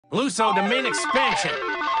Lose our domain expansion.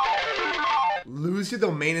 Lose your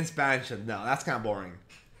domain expansion. No, that's kind of boring.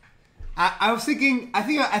 I was thinking,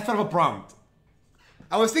 I thought of a prompt.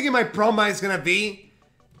 I was thinking my prompt is gonna be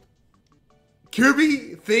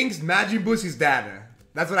Kirby thinks Majin Buu's his dad.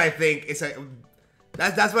 That's what I think.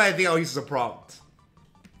 That's what I think I'll use as a prompt.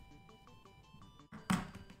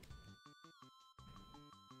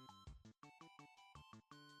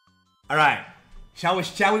 Alright. Shall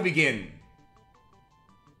we begin?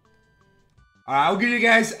 Alright, I'll give you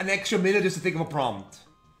guys an extra minute just to think of a prompt.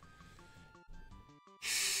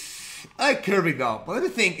 I like Kirby though, but let me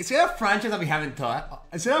think. Is there a franchise that we haven't taught?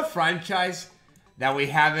 Is there a franchise that we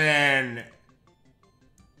haven't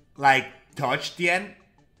like touched yet?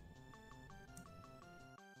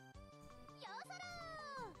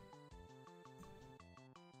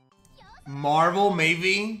 Marvel,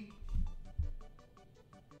 maybe?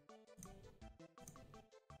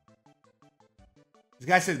 This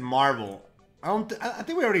guy said Marvel. I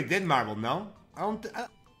think we already did Marvel, no?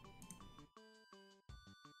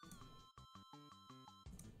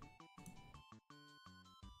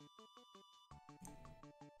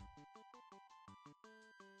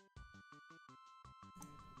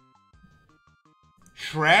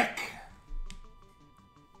 Shrek?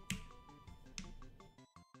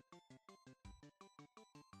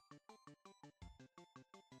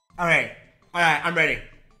 Alright, I'm ready.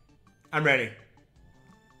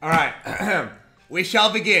 Alright, we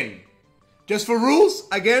shall begin. Just for rules,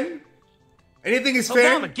 again. Anything is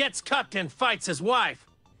fair. Obama gets cucked and fights his wife.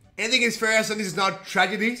 Anything is fair as long as it's not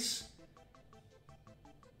tragedies.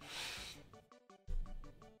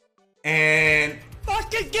 And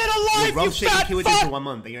Fucking get alive, Rob you Shaking fat Kiwi fuck! for 1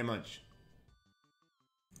 month. Thank you very much.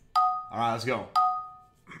 Alright, let's go.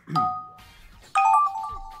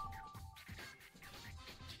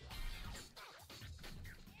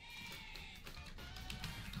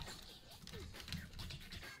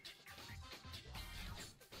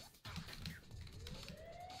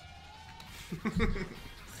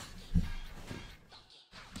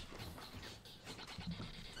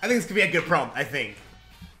 I think this could be a good prompt, I think.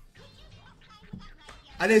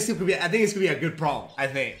 I think this could be a good prompt, I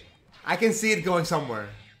think. I can see it going somewhere.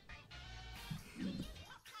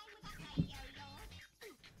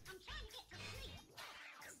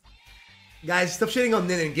 Guys, stop shitting on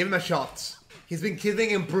Nin and give him a shot. He's been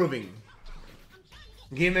improving.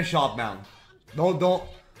 Give him a shot, man. Don't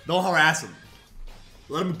harass him.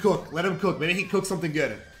 Let him cook. Maybe he cooks something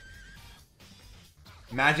good.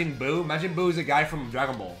 Majin Buu? Majin Buu is a guy from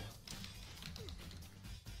Dragon Ball.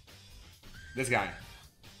 This guy.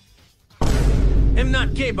 I'm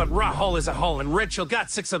not gay, but Rahul is a hole, and Redshell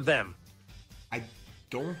got 6 of them. I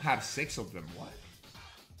don't have 6 of them. What?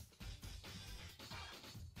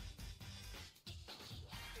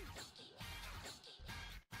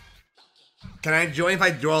 Can I join if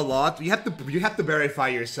I draw a lot? You have to verify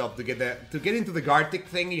yourself to get into the Gartic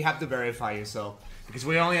thing. You have to verify yourself because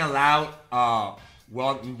we only allow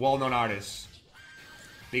well-known artists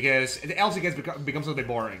because else it becomes a bit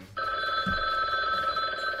boring.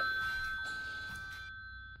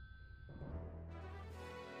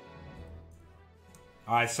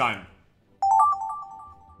 All right, son.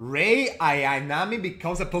 Rei Ayanami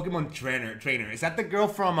becomes a Pokemon trainer. Is that the girl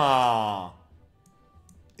from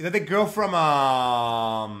Is that the girl from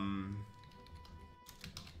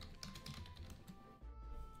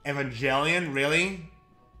Evangelion? Really?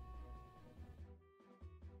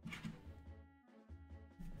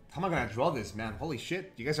 How am I gonna draw this, man? Holy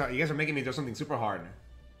shit! You guys are making me do something super hard.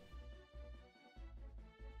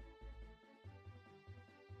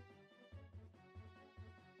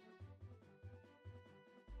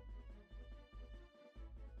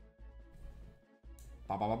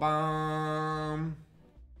 Ba ba ba bam.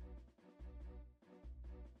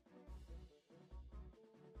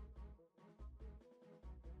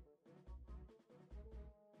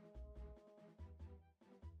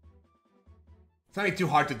 It's not too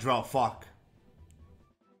hard to draw, fuck.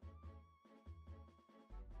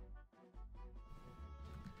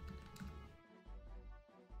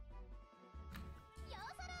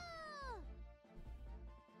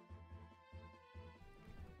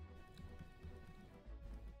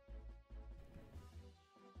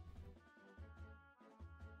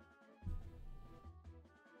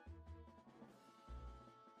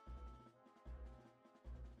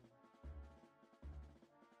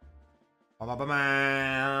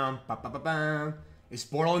 Is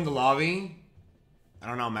Portal in the lobby? I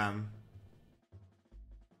don't know, man.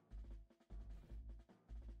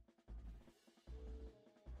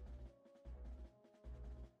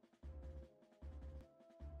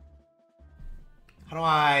 How do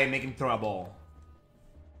I make him throw a ball?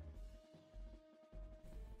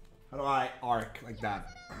 How do I arc like that?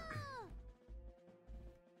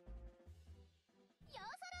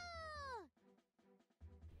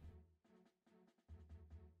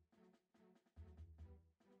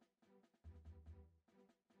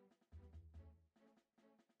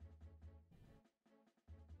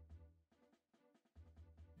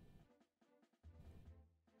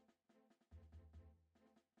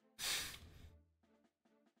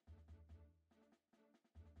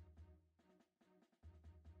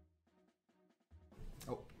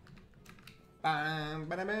 Oh. How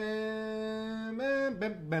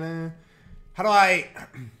do I...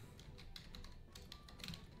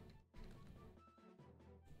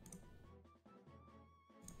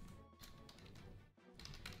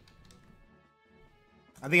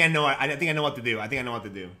 I think I know. I think I know what to do. I think I know what to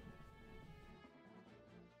do.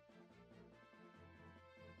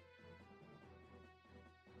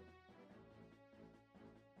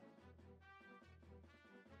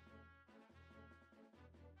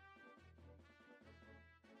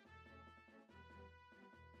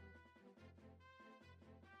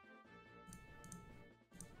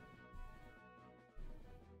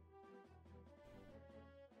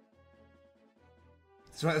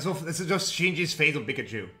 So this is just Shinji's fate of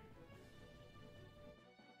Pikachu.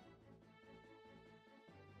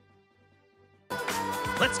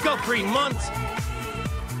 Let's go, 3 months!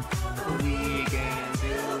 We can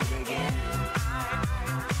do it again.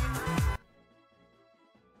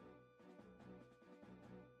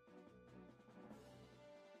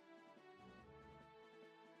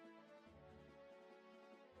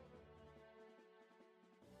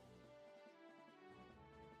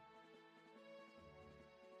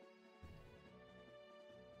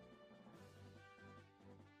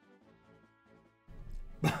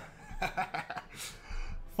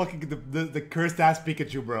 Fucking the cursed ass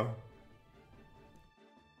Pikachu, bro.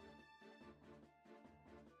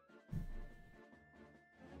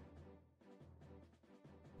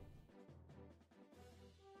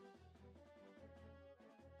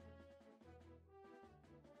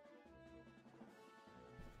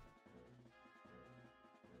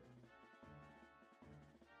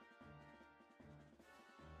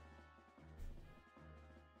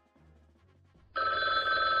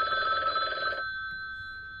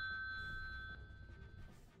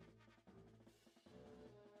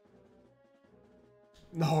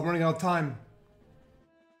 No, I'm running out of time.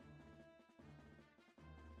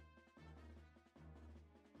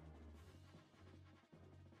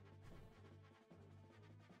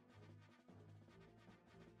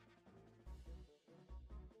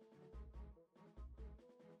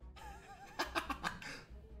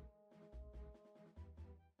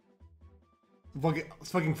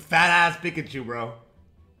 It's fucking fat ass Pikachu, bro.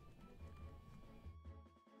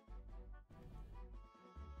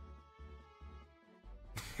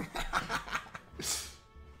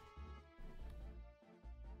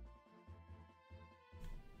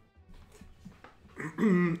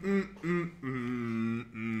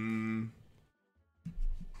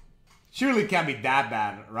 Surely can't be that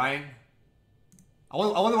bad, right? I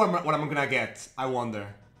wonder what I'm gonna get. I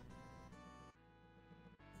wonder.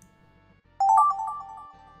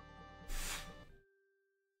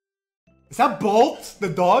 Is that Bolt, the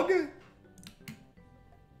dog?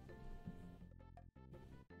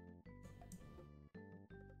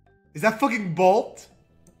 Is that fucking Bolt?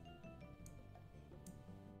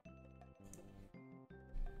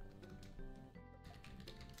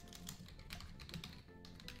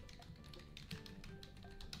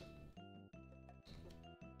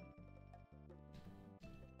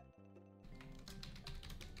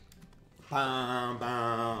 Bam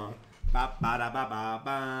bam ba ba da ba ba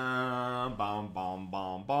bam bam bam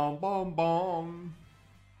bam bam bam bam.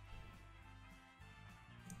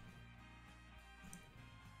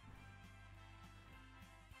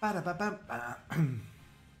 Ba da ba ba ba.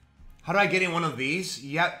 How do I get in one of these?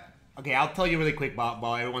 Yeah. Okay, I'll tell you really quick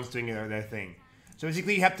while everyone's doing their thing. So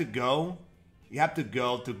basically, you have to go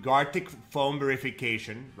to Gartic Phone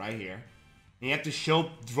verification right here, and you have to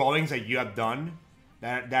show drawings that you have done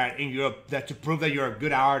that to prove that you're a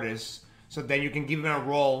good artist. So then you can give them a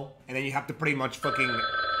role, and then you have to pretty much fucking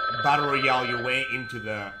battle royale your way into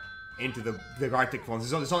the Gartic Phones.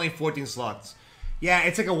 There's only 14 slots. Yeah,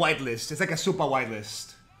 it's like a whitelist. It's like a super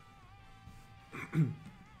whitelist.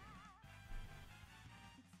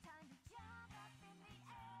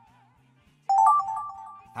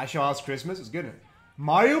 I show us Christmas. It's good.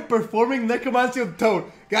 Mario performing necromancy on Toad.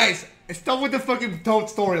 Guys, stop with the fucking Toad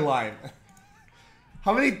storyline.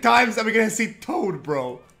 How many times are we gonna see Toad,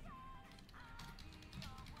 bro?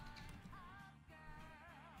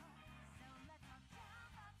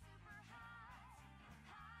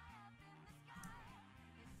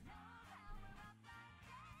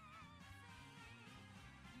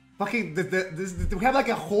 Fucking, we have like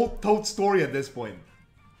a whole toad story at this point.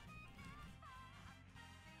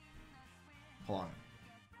 Hold on.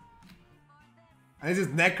 And this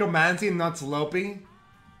is necromancy, not slopey?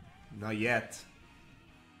 Not yet.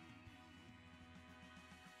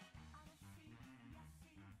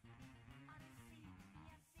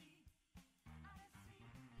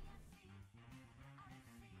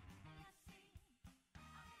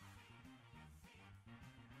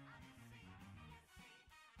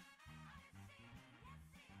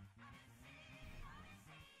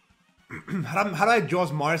 How do I draw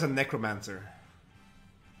Mars and Necromancer?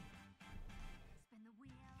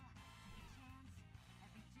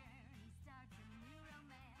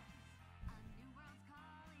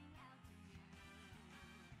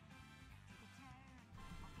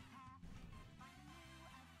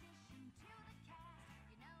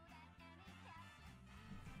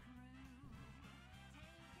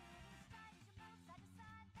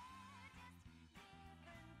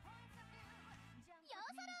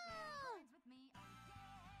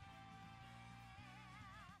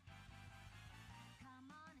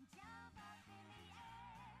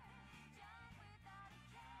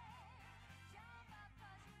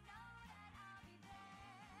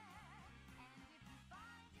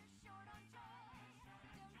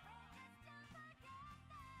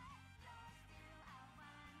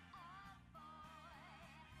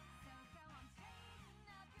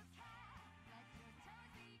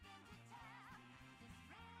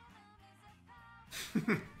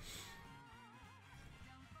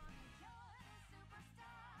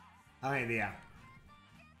 I mean, yeah.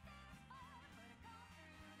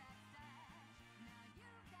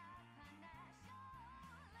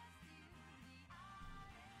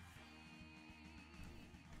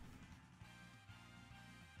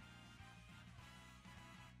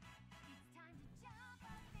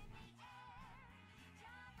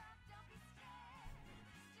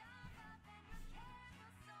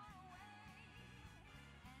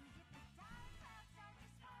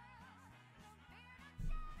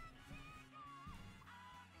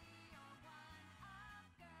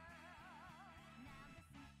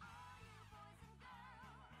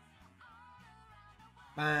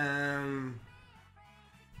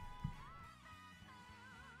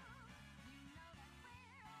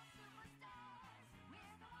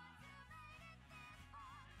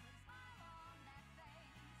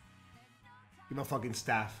 Give my fucking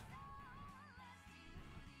staff.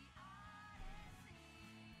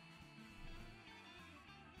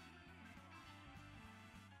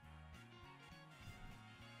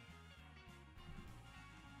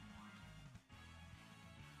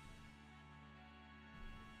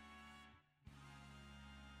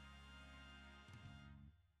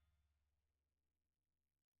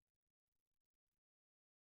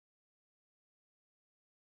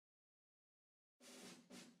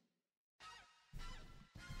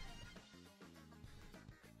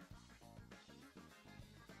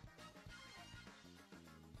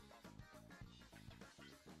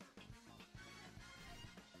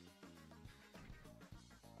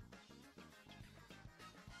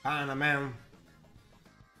 Man.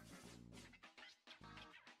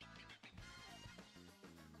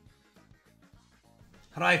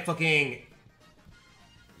 How do I fucking...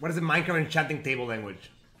 What is the Minecraft enchanting table language?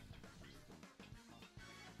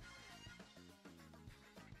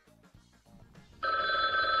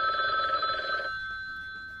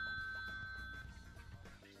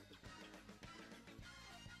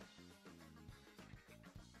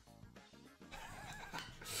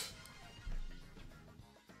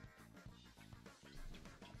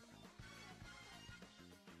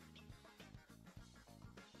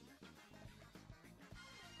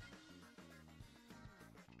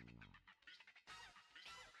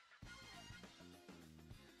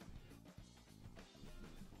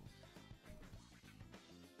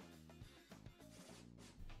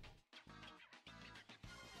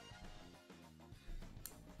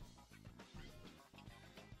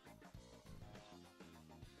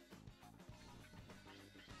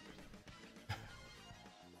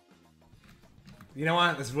 You know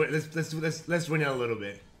what? Let's win it a little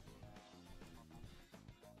bit.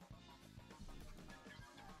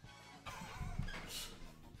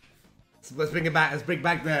 So let's bring it back. Let's bring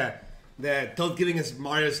back the Toad giving us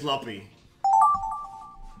Mario sloppy.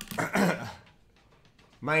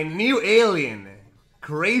 My new alien,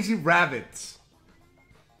 Crazy Rabbit.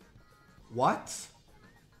 What?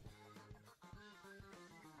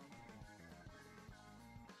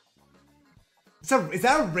 Is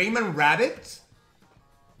that a Rayman Rabbit?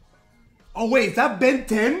 Oh wait, is that Ben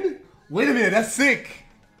 10? Wait a minute, that's sick.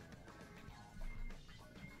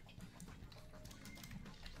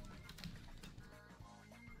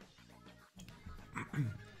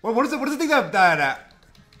 What is the thing that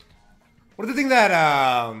what is the thing that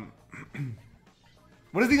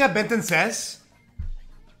what is the thing that Benton says?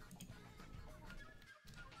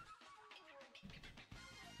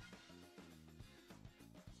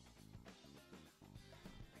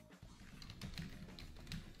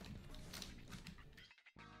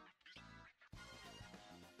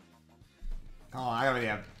 Oh, I already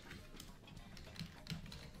have.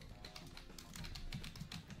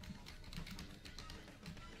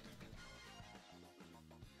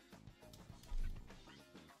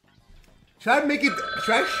 Should I make it?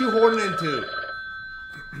 Should I shoehorn it into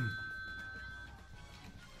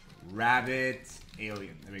rabbit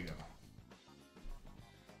alien? There we go.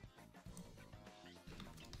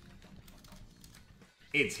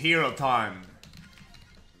 It's hero time.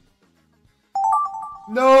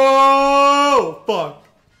 No! Fuck.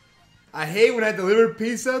 I hate when I deliver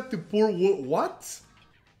pizza to poor what?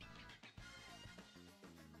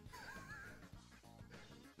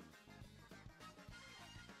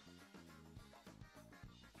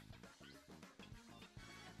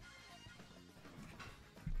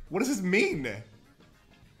 What does this mean? Can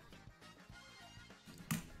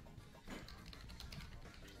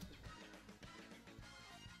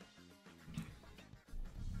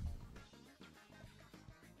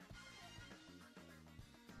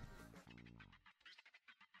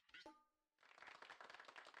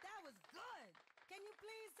you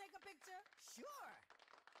please take a picture? Sure.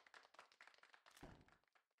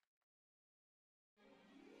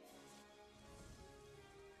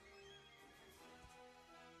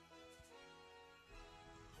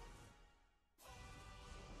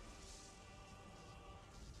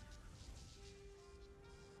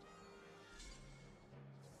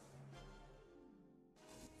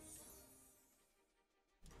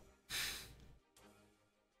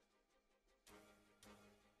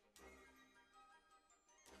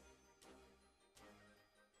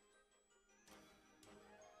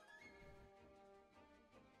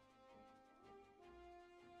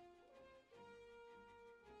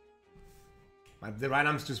 The right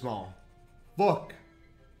arm's too small. Fuck.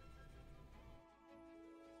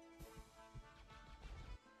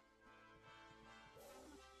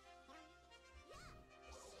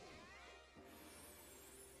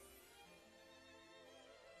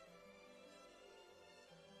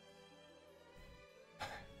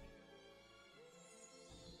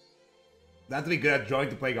 Do I have to be good at drawing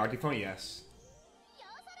to play Gartic Phone? Yes.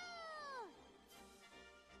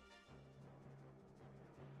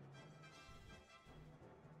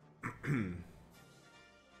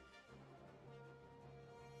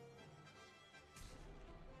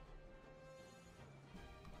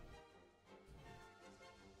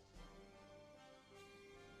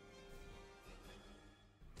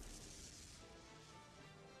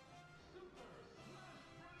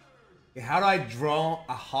 How do I draw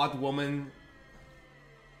a hot woman?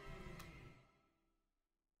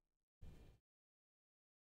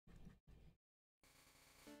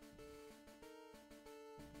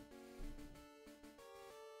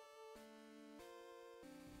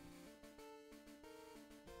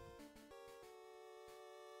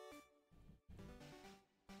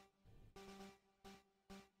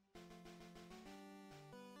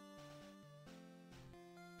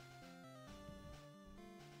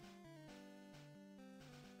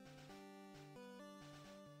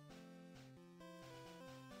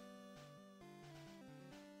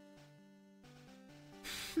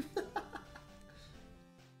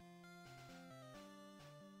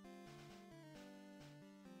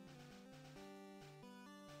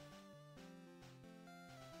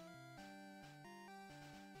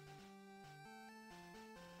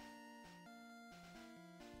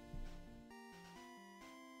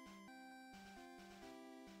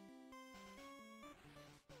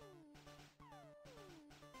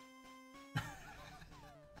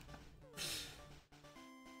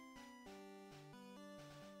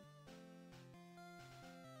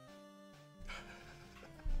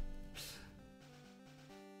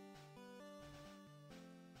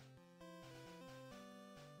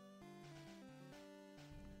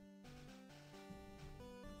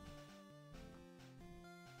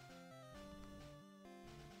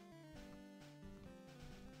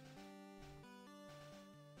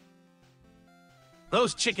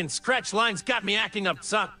 Those chicken scratch lines got me acting up,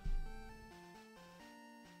 suck.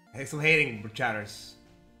 Hey, some hating, chatters.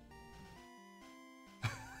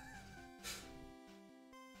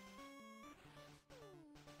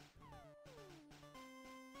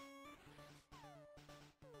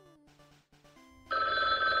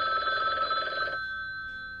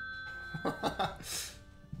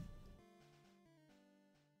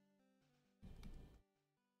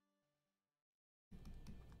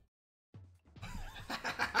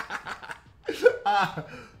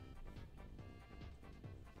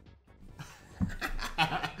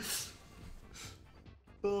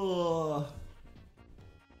 Oh.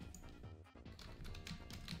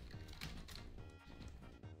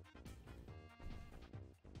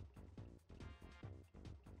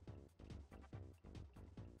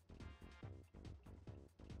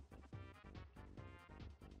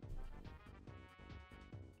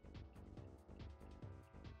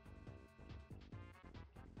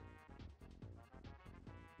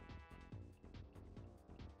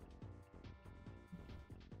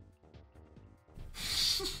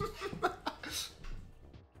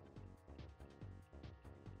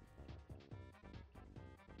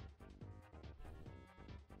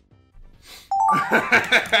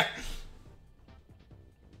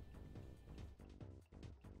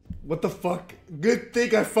 What the fuck? Good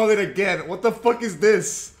thing I found it again. What the fuck is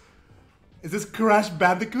this? Is this Crash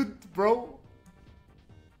Bandicoot, bro?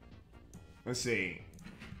 Let's see.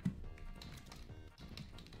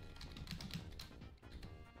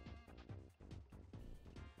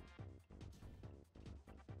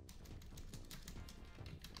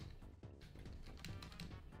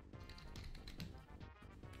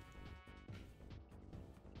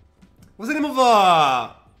 What's the name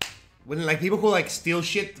of when like people who like steal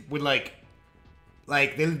shit with like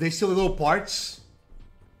they steal little parts?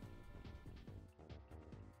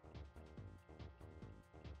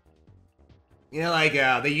 You know, like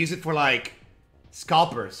they use it for like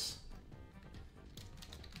scalpers.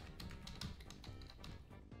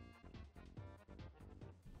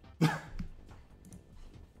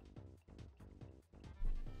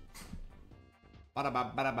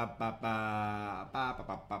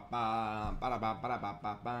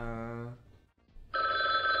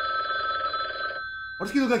 What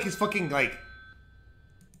does he look like? He's fucking like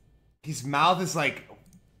his mouth is like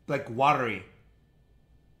watery.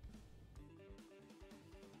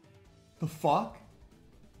 The fuck?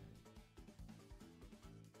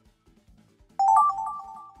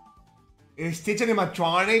 Is Stitch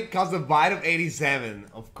animatronic? Cause the bite of 87.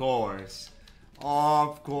 Of course.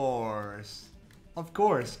 Of course. Of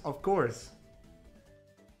course. Of course.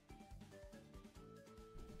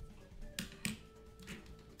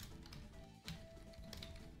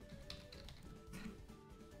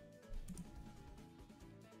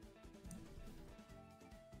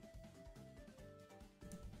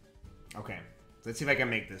 Okay, let's see if I can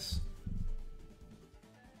make this.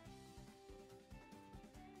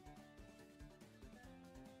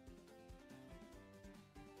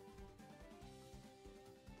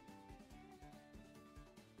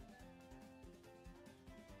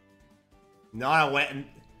 No, I went.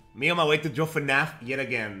 Me on my way to draw FNAF yet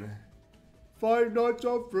again. Five Nights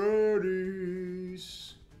at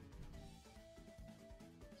Freddy's.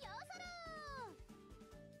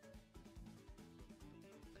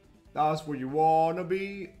 That's where you wanna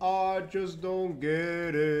be. I just don't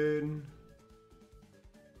get it.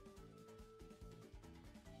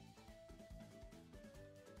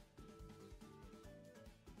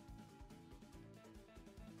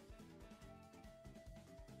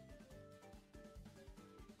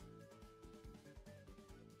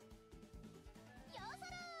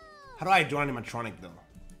 How do I do animatronic though?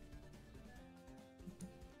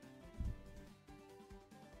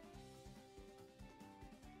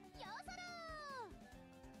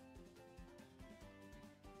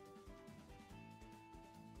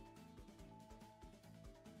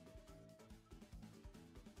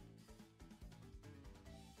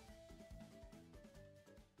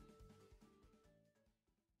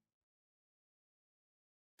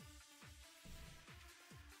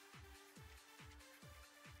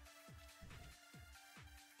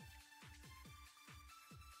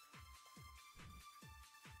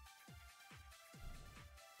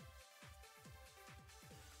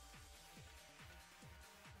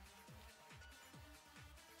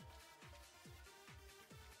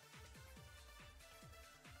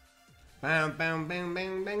 Bam, bam, bam,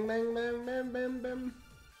 bam, bam, bam, bam, bam, bam, bam.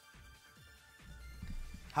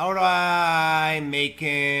 How do I make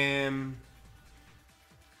him?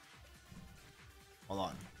 Hold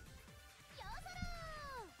on.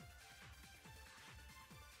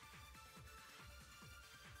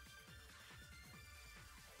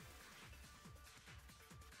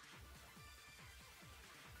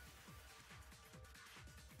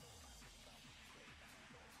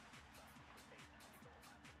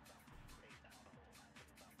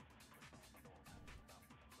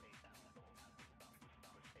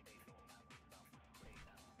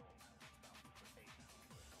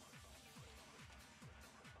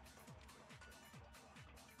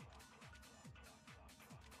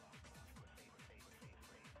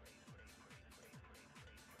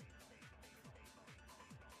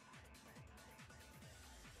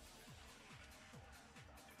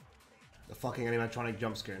 fucking animatronic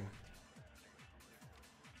jump scare.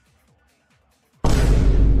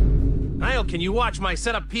 Niall, can you watch my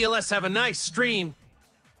setup PLS have a nice stream?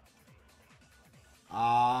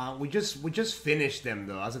 We just finished them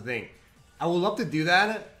though. That's the thing. I would love to do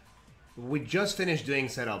that. We just finished doing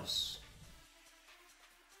setups.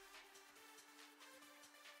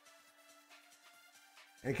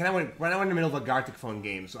 And right now we're in the middle of a Gartic Phone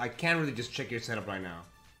game, so I can't really just check your setup right now.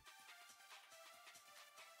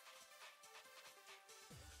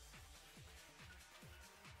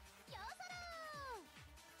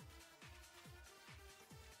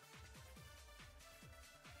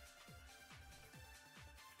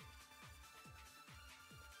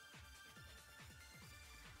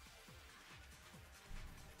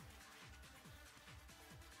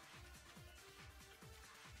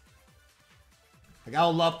 Like, I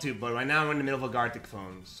would love to, but right now I'm in the middle of a Gartic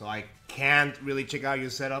Phone, so I can't really check out your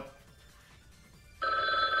setup.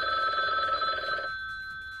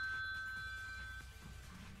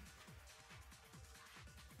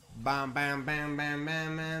 Bam, bam, bam, bam,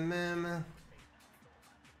 bam, bam, bam.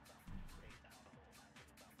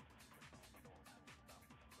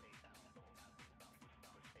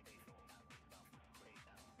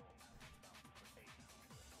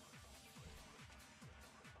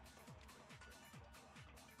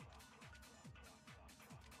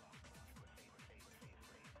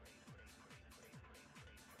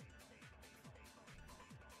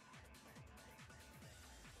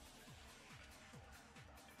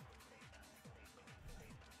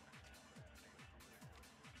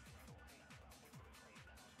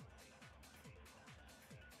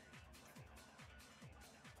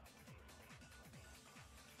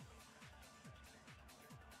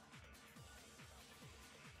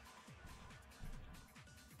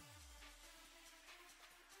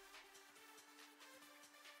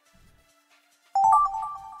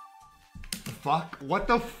 Fuck? What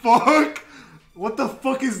the fuck? What the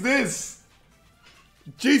fuck is this?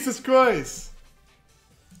 Jesus Christ.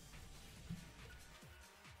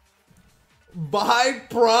 Buy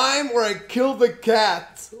Prime or I kill the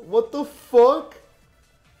cat. What the fuck?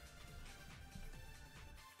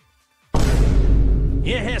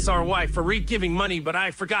 Yes, our wife for giving money, but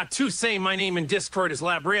I forgot to say my name in Discord is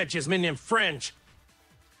Labridge, my name French.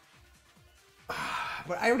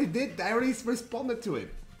 But I already did. I already responded to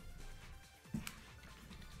it.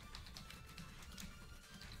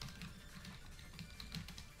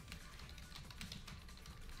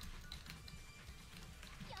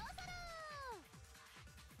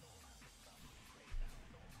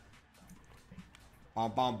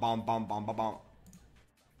 Bom, bom, bom, bom, bom, bom, bom.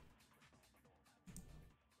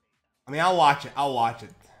 I mean, I'll watch it. I'll watch it.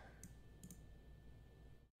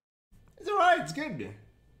 It's alright. It's good.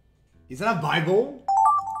 Is that a Bible?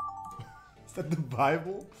 Is that the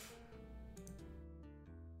Bible?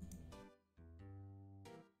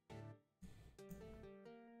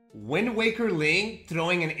 Wind Waker Link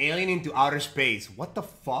throwing an alien into outer space. What the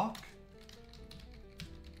fuck?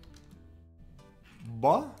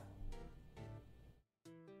 What?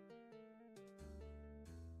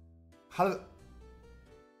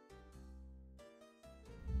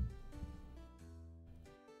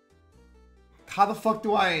 How the fuck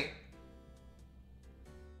do I...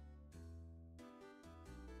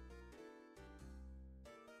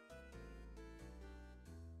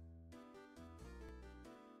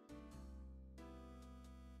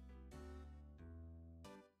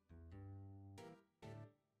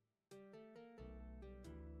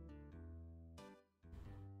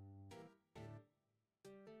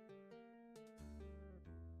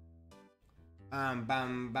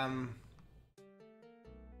 Bam, bam.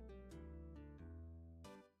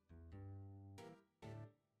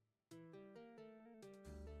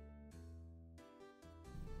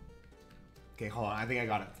 Okay, hold on. I think I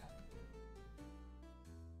got it.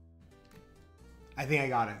 I think I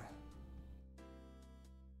got it.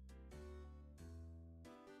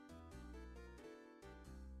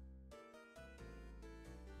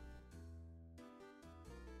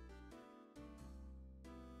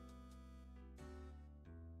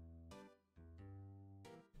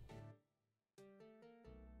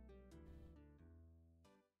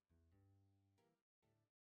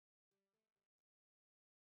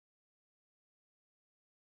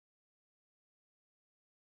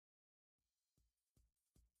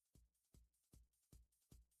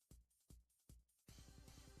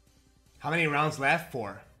 How many rounds left?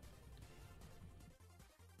 4.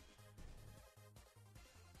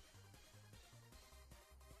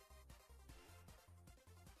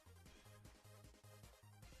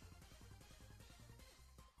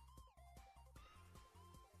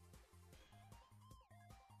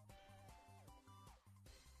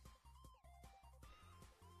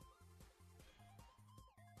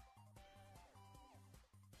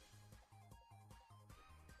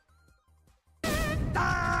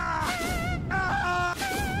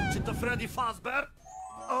 Freddy Fazbear.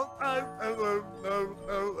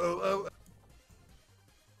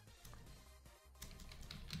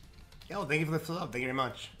 Yo, thank you for the love. Thank you very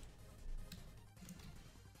much.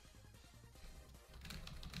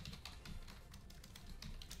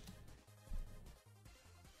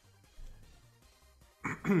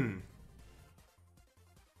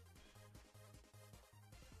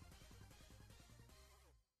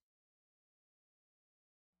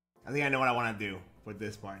 I think I know what I want to do for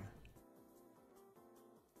this part.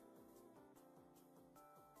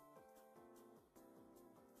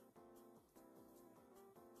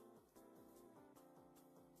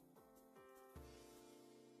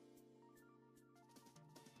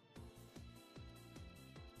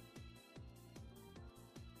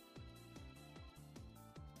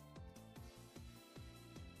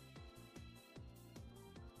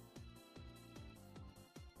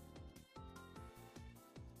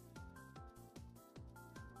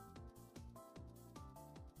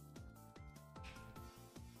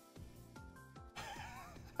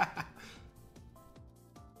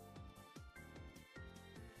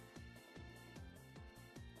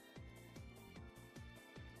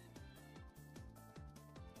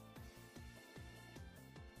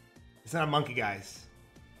 It's not a monkey, guys.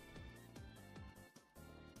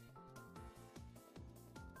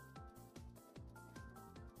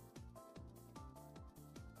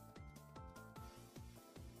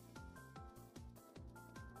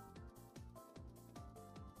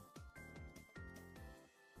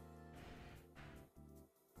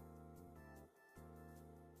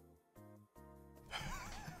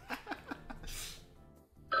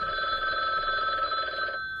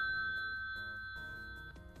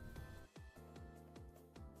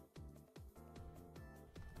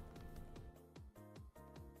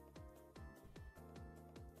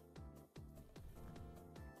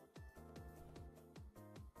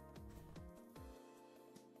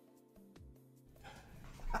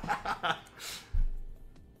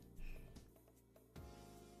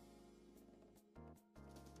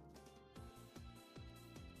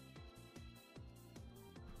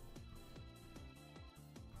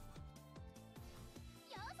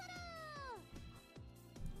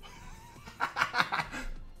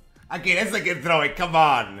 Okay, that's a good throw it. Come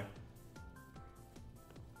on.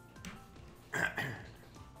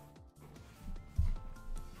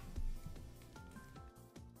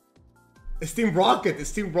 It's Team Rocket.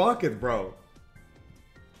 It's Team Rocket, bro.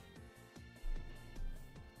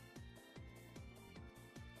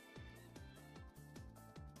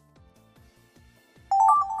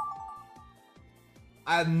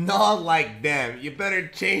 I'm not like them. You better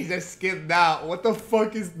change that skin now. What the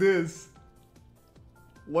fuck is this?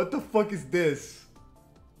 What the fuck is this?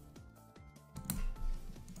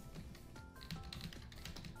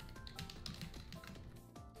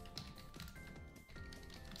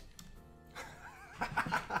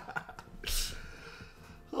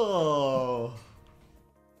 Oh.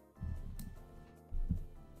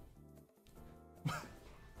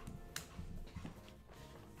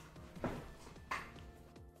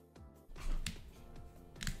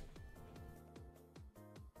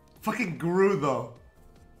 Fucking Gru though.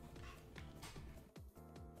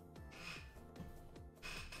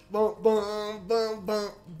 Bum, bum, bum,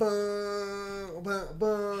 bum, bum, bum,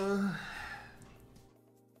 bum.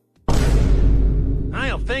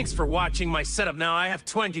 Niall, thanks for watching my setup. Now I have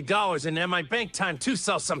 $20 in my bank time to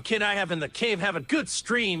sell some kid I have in the cave. Have a good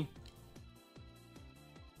stream.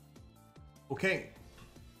 Okay.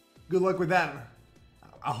 Good luck with that.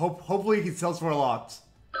 Hopefully he sells for a lot.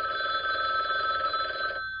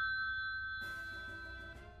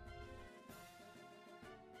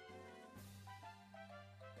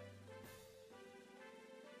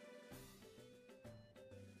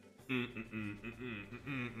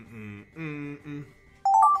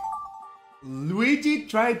 Luigi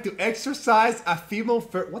tried to exorcise a female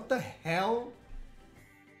what the hell?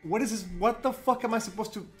 What is this? What the fuck am I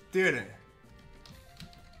supposed to do?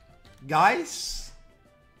 Guys?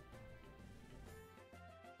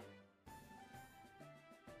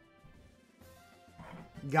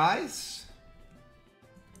 Guys?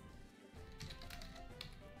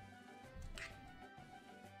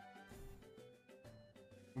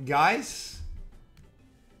 Guys?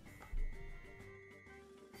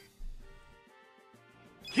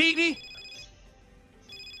 Petey?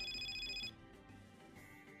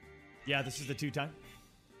 Yeah, this is the 2-time.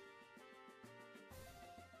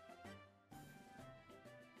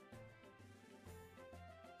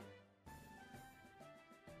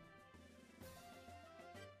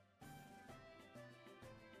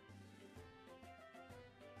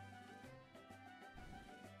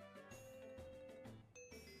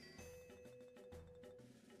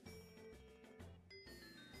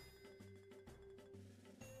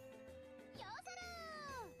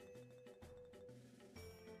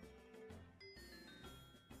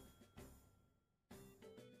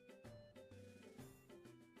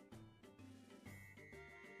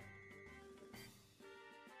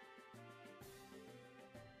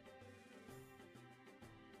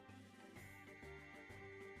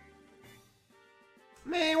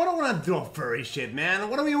 want to do furry shit, man.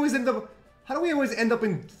 What do we always end up? How do we always end up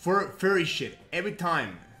in furry shit every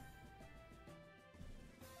time?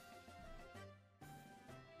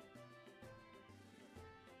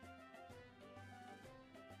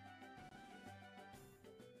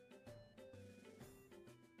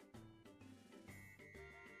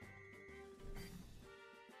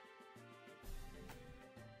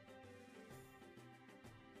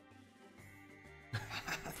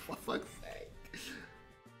 For fuck's sake.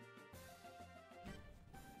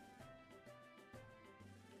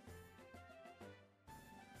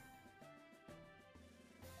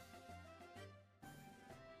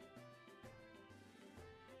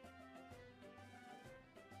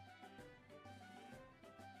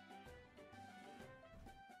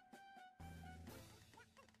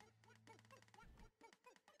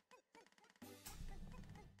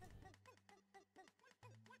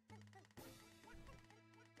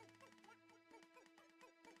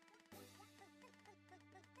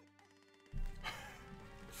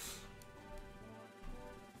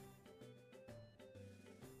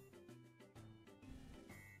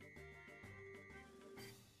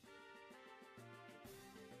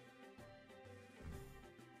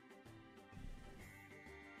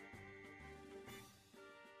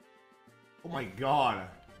 Oh my god.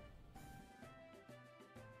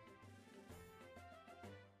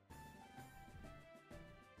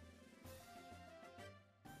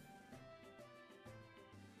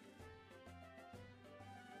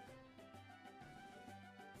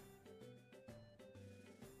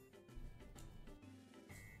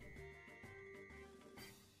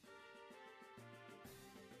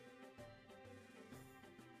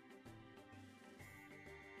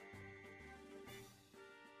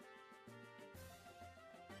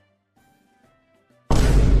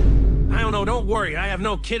 No, don't worry. I have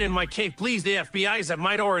no kid in my cave. Please, the FBI's that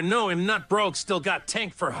might already know him not broke still got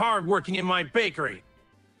tanked for hard working in my bakery.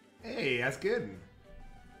 Hey, that's good.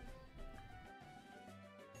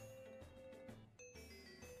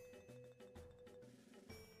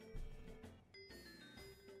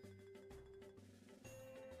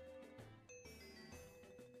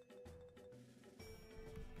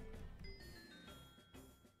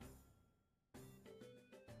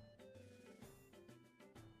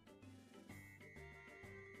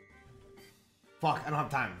 Fuck, I don't have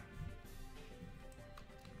time.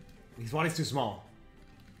 His body's too small.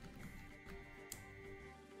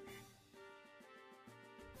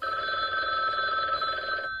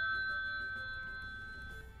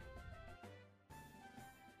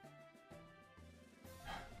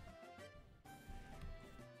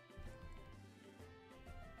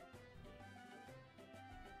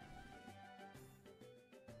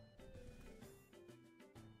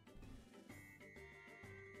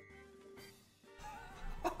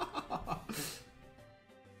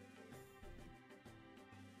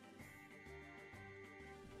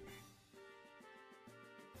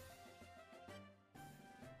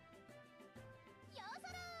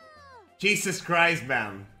 Jesus Christ,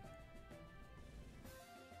 man.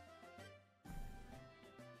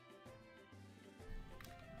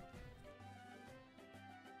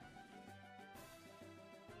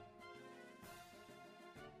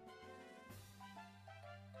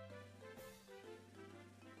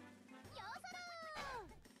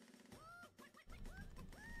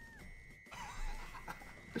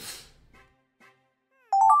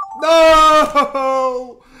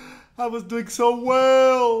 No! I was doing so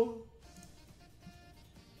well.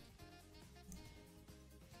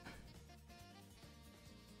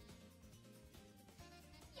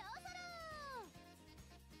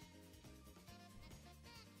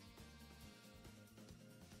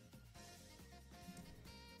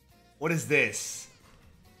 What is this?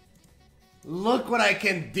 Look what I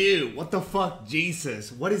can do. What the fuck,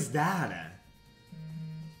 Jesus? What is that?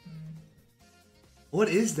 What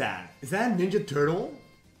is that? Is that a Ninja Turtle?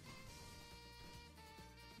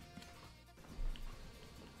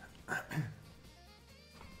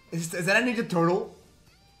 Is that a Ninja Turtle?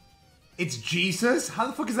 It's Jesus? How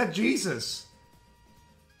the fuck is that Jesus?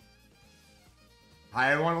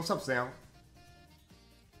 Hi everyone, what's up, Sam?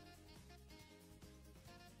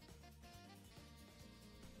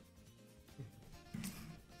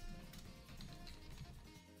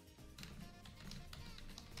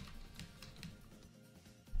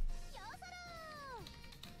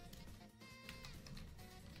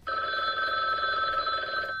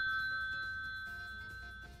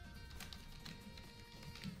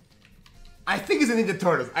 I think it's a Ninja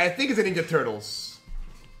Turtles. I think it's a Ninja Turtles.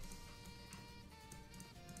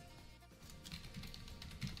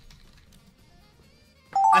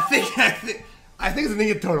 I think it's a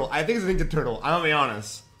Ninja Turtle. I think it's a Ninja Turtle. I'm gonna be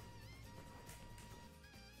honest.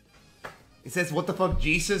 It says, what the fuck,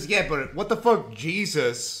 Jesus? Yeah, but what the fuck,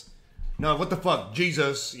 Jesus? No, what the fuck,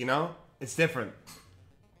 Jesus, you know? It's different.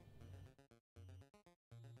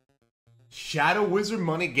 Shadow Wizard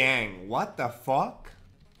Money Gang. What the fuck?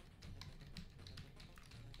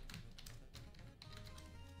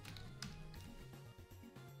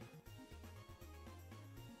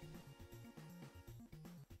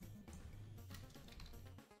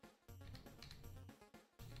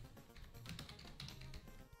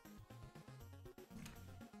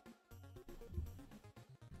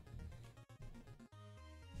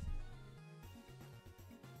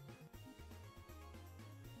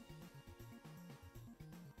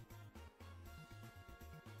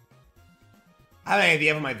 I have an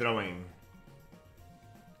idea of my throwing.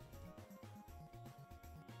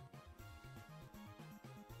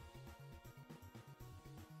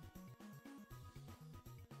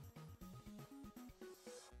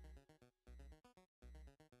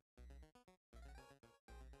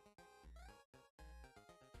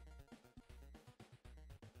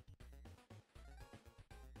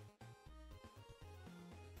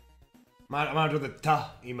 I'm gonna do the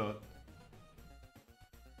ta emote.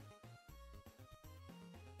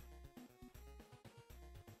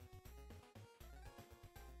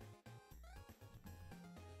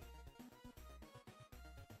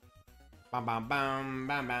 Bam bam bam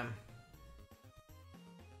bam bam.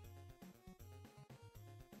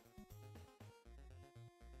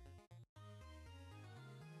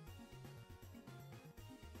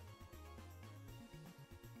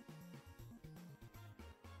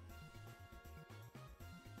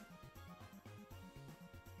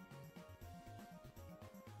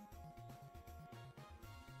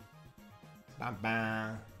 Bam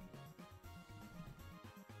bam.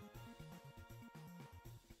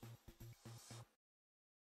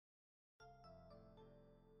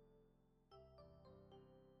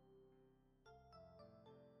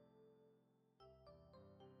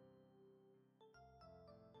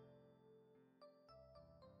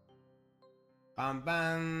 Bam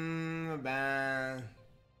bam bam.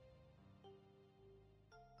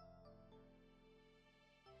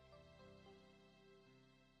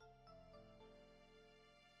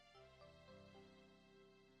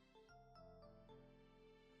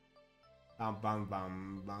 Bam bam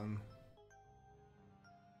bam bam.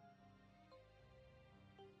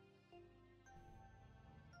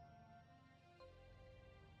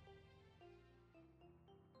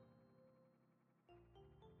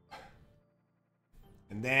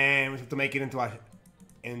 And then we have to make it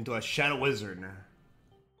into a shadow wizard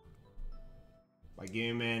by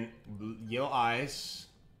giving him yellow eyes.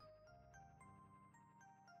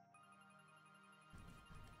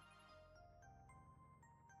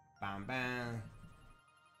 Bam bam.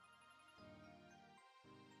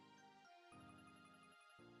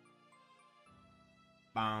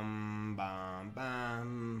 Bam bam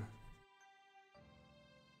bam.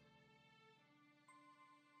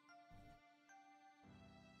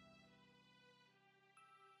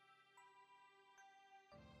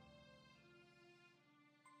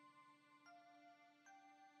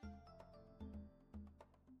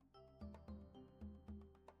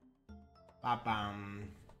 Bam bam.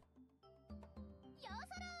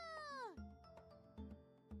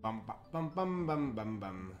 Bum bum bum bum bum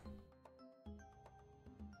bum.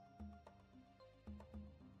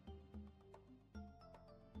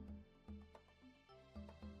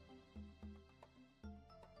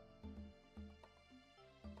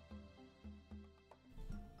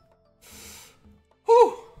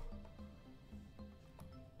 Whew.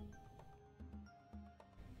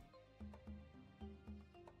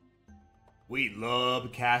 We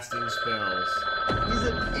love casting spells. He's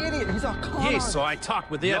an idiot. He's a con Yeah, so I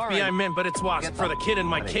talked with the FBI men, but it's wasp. For the kid in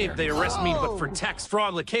my cave, they arrest me, but for tax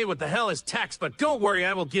fraud, like, hey, what the hell is tax? But don't worry,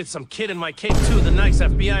 I will get some kid in my cave too, the nice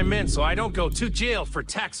FBI men, so I don't go to jail for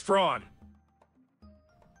tax fraud.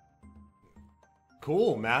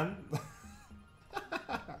 Cool, man.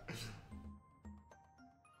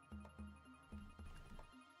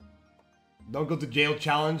 Don't go to jail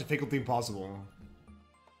challenge, difficulty impossible.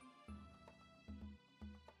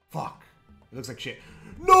 Fuck. It looks like shit.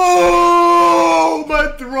 No!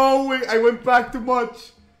 My throwing! I went back too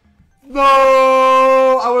much. No!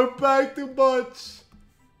 I went back too much.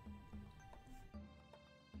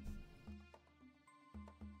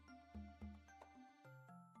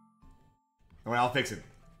 Alright, I'll fix it.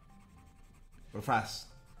 Go fast.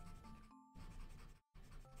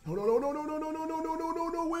 No, no, no, no, no, no, no, no, no, no, no, no,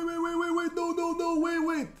 no, wait, no, no, no,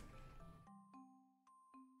 wait.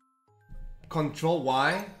 Control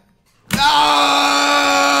Y.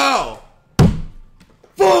 No!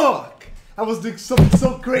 Fuck! I was doing something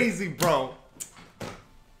so crazy, bro.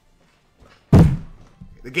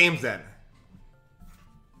 The game's dead.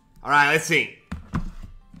 Alright, let's see.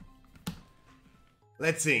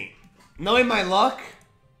 Let's see. Knowing my luck.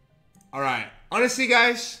 Alright. Honestly,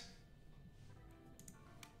 guys.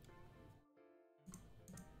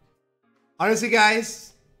 It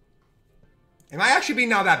might actually be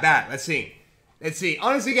not that bad. Let's see.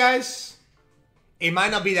 Honestly, guys. It might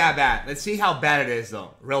not be that bad. Let's see how bad it is,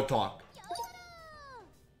 though. Real talk.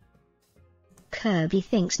 Kirby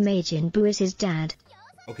thinks Majin Buu is his dad.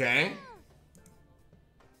 Okay.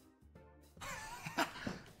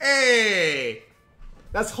 Hey!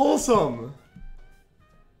 That's wholesome.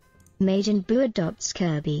 Majin Buu adopts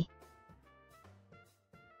Kirby.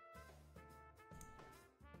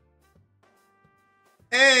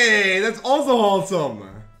 Hey! That's also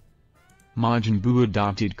wholesome. Majin Buu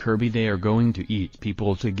adopted Kirby. They are going to eat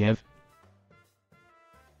people together.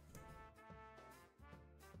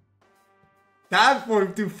 That for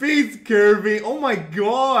to feed Kirby. Oh my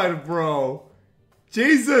god, bro.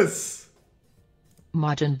 Jesus.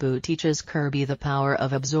 Majin Buu teaches Kirby the power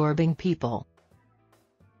of absorbing people.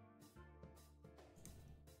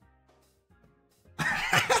 What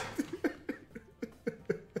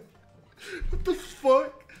the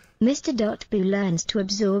fuck? Mr. Buu learns to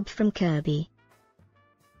absorb from Kirby.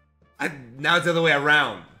 Now it's the other way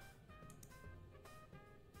around.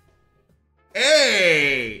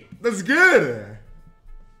 Hey! That's good!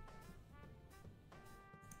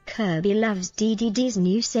 Kirby loves DDD's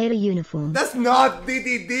new sailor uniform. That's not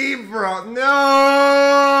DDD, bro!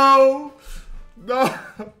 No! No!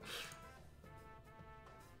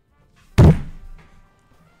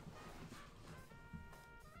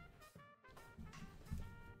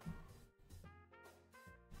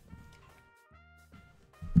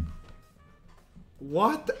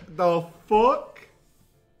 What the fuck?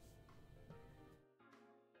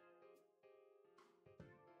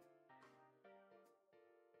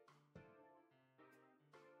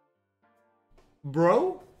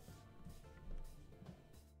 Bro?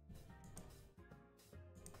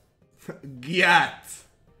 Get.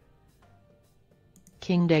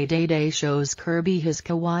 King Day shows Kirby his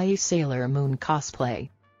kawaii Sailor Moon cosplay.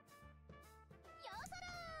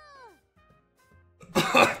 Dude.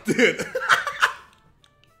 What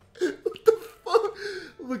the fuck?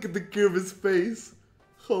 Look at the Kirby's face.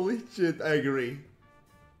 Holy shit, I agree.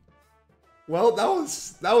 Well, that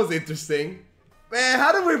was interesting. Man,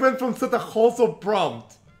 how did we went from such a wholesome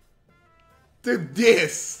prompt to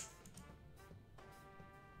this?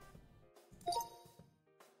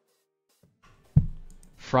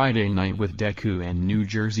 Friday night with Deku and New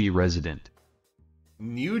Jersey resident.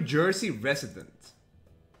 New Jersey resident.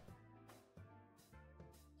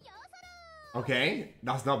 Okay,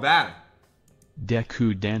 that's not bad.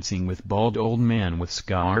 Deku dancing with bald old man with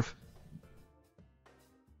scarf.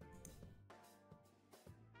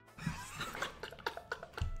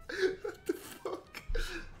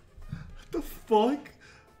 The fuck?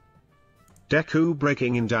 Deku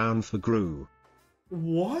breaking him down for Gru.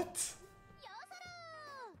 What?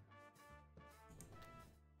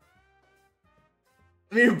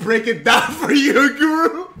 Let me break it down for you,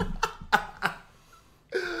 Guru.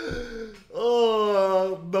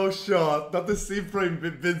 Oh, no shot. Not the scene for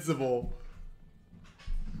Invincible.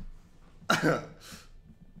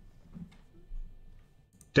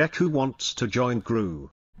 Deku wants to join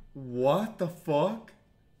Gru. What the fuck?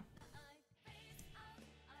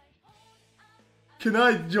 Can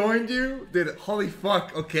I join you? Dude, holy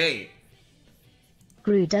fuck, okay.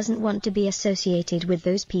 Gru doesn't want to be associated with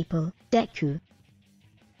those people, Deku.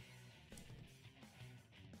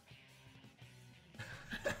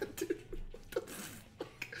 Dude, what the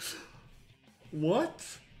fuck?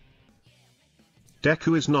 What?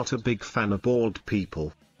 Deku is not a big fan of bald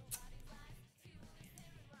people.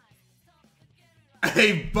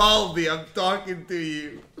 Hey, Baldy, I'm talking to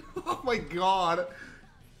you. Oh my god.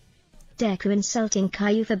 Deku insulting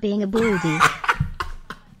Caillou for being a baldy.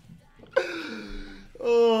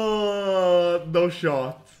 Oh, no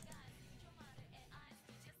shot.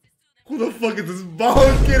 Who the fuck is this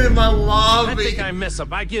bald kid in my lobby? I think I miss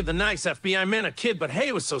him. I give the nice FBI man a kid, but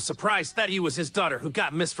hey was so surprised that he was his daughter who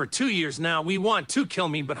got missed for 2 years now. We want to kill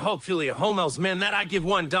me, but hopefully a homo's man that I give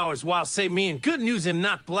 $1 while save me and good news him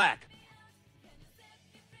not black.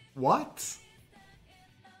 What?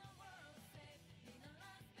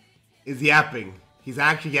 He's yapping. He's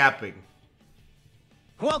actually yapping.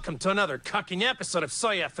 Welcome to another cucking episode of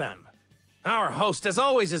Soy FM. Our host, as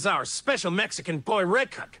always, is our special Mexican boy, Red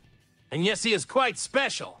Cuck. And yes, he is quite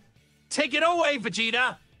special. Take it away,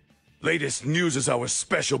 Vegeta! Latest news is our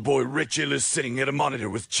special boy Redshell is sitting at a monitor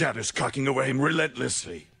with chatters cocking over him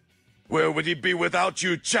relentlessly. Where would he be without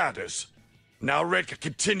you, chatters? Now Red can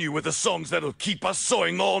continue with the songs that'll keep us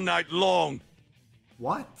sewing all night long.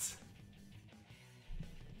 What?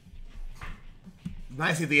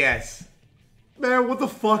 Nice EDS. Man, what the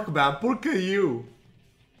fuck, man? ¿Por qué you?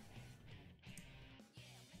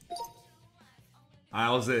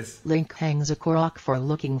 How's this? Link hangs a korok for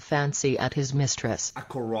looking fancy at his mistress. A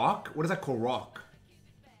korok? What is a korok?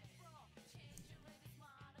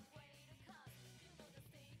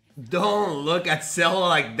 Don't look at Zelda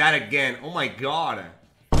like that again. Oh my god.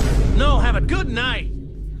 No, have a good night.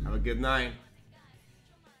 Have a good night.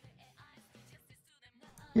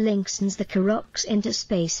 Link sends the Koroks into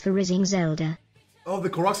space for rizzing Zelda. Oh, the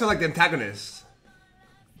Koroks are like the antagonists.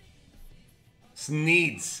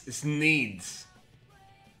 Sneeds. Sneeds.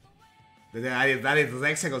 That is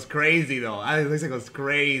Lexa goes crazy though. That is Lexa goes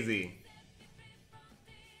crazy.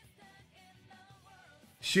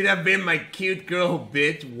 Should have been my cute girl,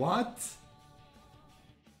 bitch. What?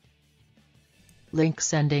 Link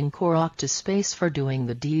sending Korok to space for doing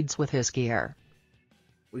the deeds with his gear.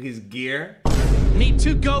 With his gear? Need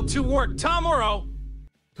to go to work tomorrow.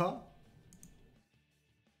 Huh?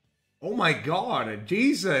 Oh my god,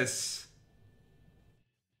 Jesus.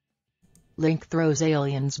 Link throws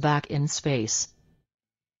aliens back in space.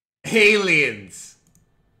 Aliens!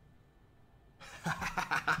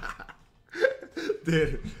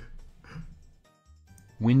 Dude.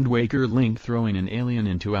 Wind Waker Link throwing an alien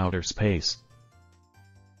into outer space.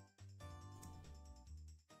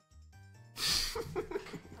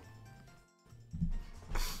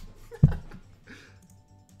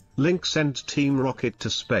 Link sent Team Rocket to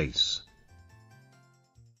space.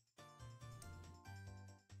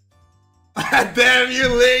 Damn you,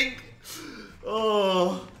 Link!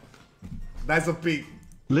 Oh, that's a peak.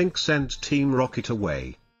 Link sent Team Rocket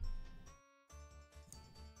away.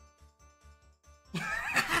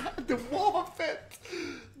 The Wobba Fett!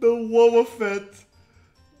 The Wobba Fett!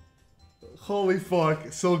 Holy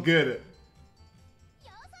fuck, so good.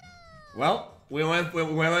 Well, we went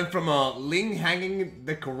from Link hanging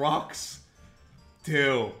the Koroks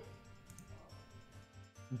to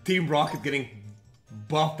Team Rocket getting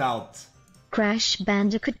buffed out. Crash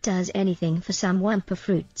Bandicoot does anything for some Wumpa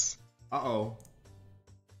fruits. Uh-oh.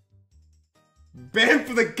 Banned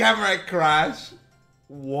for the camera crash.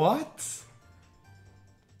 What?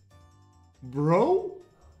 Bro?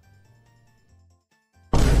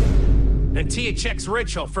 And THX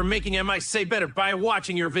Redshell for making MI say better by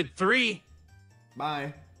watching your vid 3.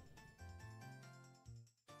 Bye.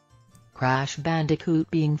 Crash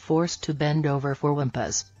Bandicoot being forced to bend over for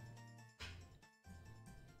Wumpas.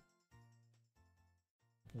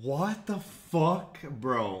 What the fuck,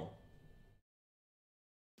 bro?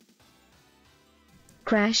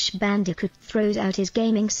 Crash Bandicoot throws out his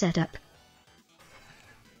gaming setup.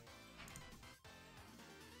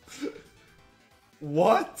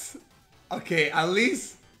 What? Okay, at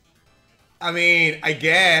least... I mean, I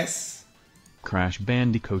guess... Crash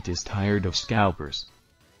Bandicoot is tired of scalpers.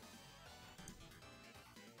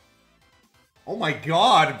 Oh my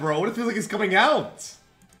god, bro, what it feels like it's coming out?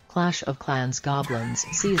 Clash of Clans Goblins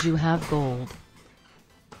sees you have gold.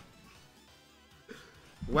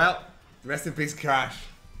 Well, rest in peace, Crash.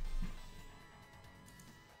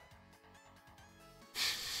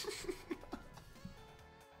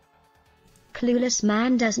 Clueless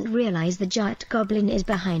man doesn't realize the giant goblin is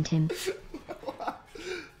behind him.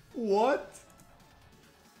 What?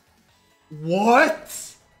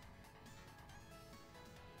 What?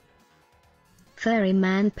 Furry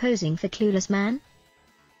man posing for clueless man?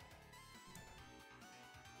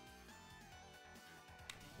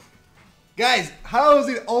 Guys, how does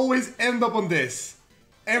it always end up on this?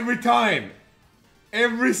 Every time.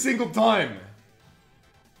 Every single time.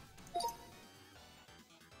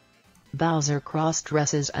 Bowser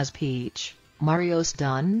cross-dresses as Peach. Mario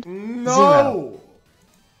stunned? No!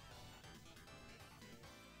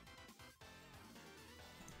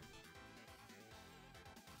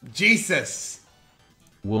 0. Jesus!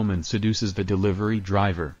 Woman seduces the delivery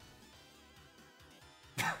driver.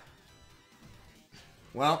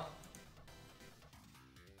 Well,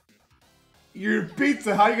 your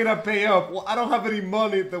pizza, how you gonna pay up? Well, I don't have any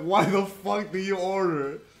money, then why the fuck do you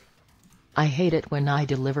order? I hate it when I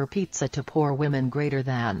deliver pizza to poor women greater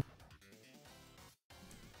than.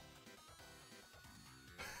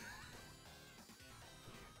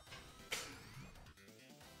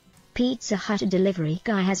 Pizza Hut delivery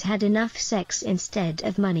guy has had enough sex instead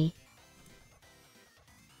of money.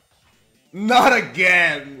 Not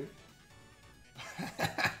again!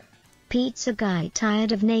 Pizza guy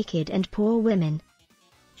tired of naked and poor women.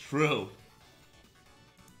 True.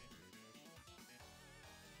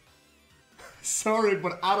 Sorry,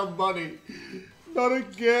 but out of money. Not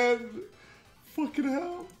again. Fucking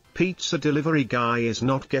hell. Pizza delivery guy is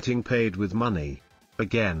not getting paid with money.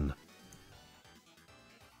 Again.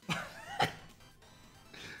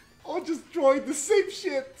 I'll just drawing the same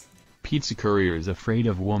shit. Pizza courier is afraid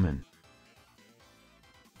of woman.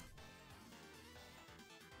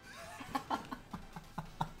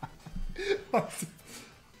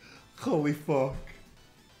 Holy fuck.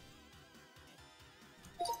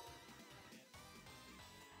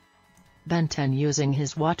 Ben 10 using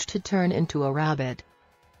his watch to turn into a rabbit.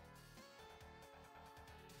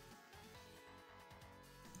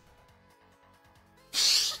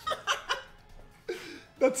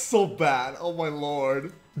 That's so bad. Oh my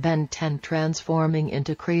lord. Ben 10 transforming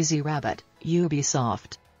into Crazy Rabbit,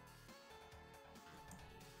 Ubisoft.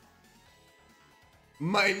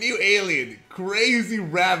 My new alien, Crazy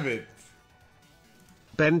Rabbit.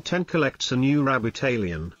 Ben 10 collects a new rabbit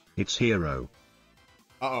alien, its hero.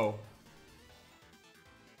 Uh-oh.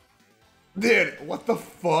 Dude, what the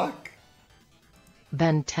fuck?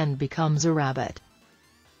 Ben 10 becomes a rabbit.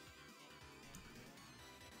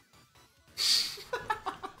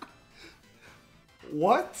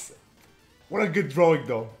 What? What a good drawing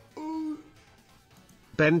though.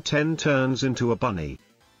 Ben 10 turns into a bunny.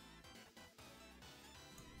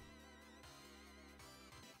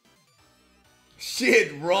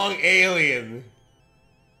 Shit, wrong alien.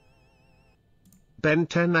 Ben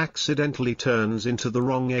 10 accidentally turns into the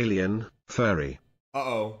wrong alien, furry.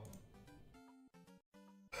 Uh-oh.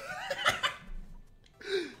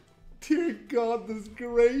 Dear goodness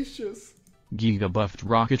gracious. Giga buffed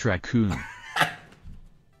Rocket Raccoon.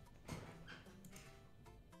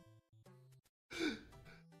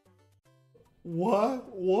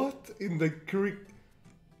 What? What in the creek?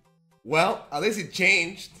 Well, at least it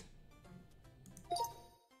changed.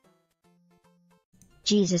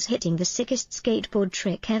 Jesus hitting the sickest skateboard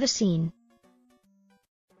trick ever seen.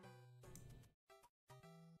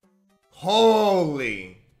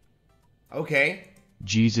 Holy. Okay.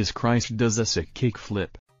 Jesus Christ does a sick kickflip.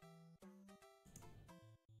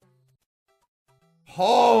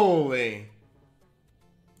 Holy.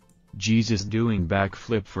 Jesus doing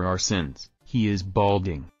backflip for our sins. He is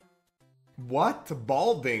balding. What?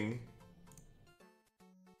 Balding?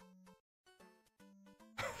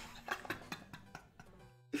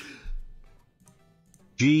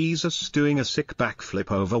 Jesus doing a sick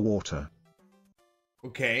backflip over water.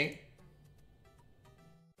 Okay.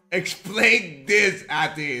 Explain this,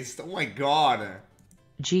 atheist. Oh my god.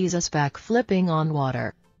 Jesus backflipping on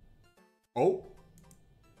water. Oh.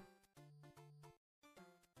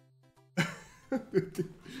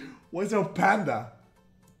 What's a panda?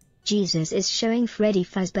 Jesus is showing Freddy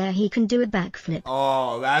Fazbear he can do a backflip.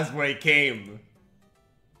 Oh, that's where he came.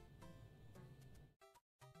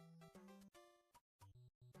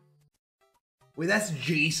 Wait, that's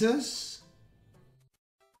Jesus?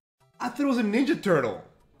 I thought it was a Ninja Turtle.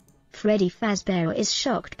 Freddy Fazbear is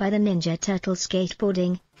shocked by the Ninja Turtle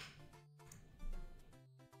skateboarding.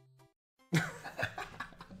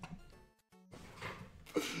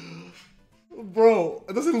 Bro,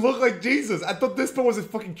 it doesn't look like Jesus. I thought this part was a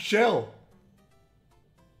fucking shell.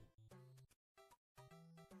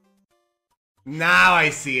 Now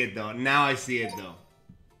I see it though. Now I see it though.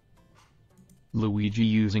 Luigi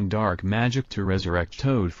using dark magic to resurrect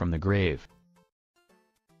Toad from the grave.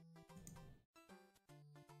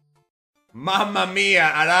 Mamma mia,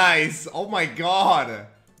 arise! Oh my god!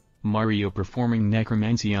 Mario performing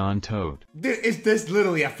necromancy on Toad. There's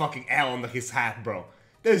literally a fucking L on his hat, bro.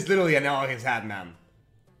 There's literally an L on his hat, man.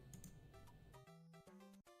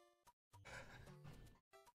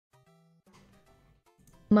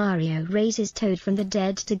 Mario raises Toad from the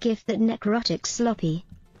dead to gift that necrotic sloppy.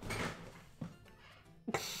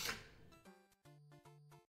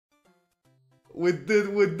 With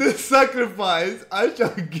this sacrifice,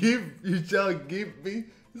 you shall give me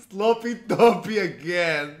sloppy toppy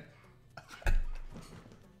again.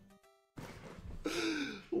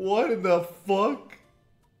 What in the fuck?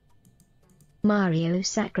 Mario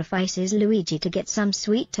sacrifices Luigi to get some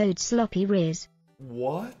sweet Toad sloppy riz.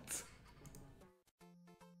 What?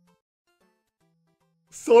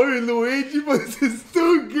 Sorry, Luigi, but this is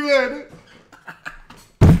too good.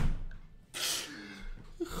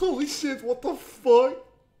 Holy shit, what the fuck?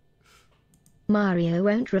 Mario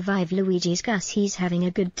won't revive Luigi's Gus, he's having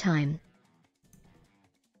a good time.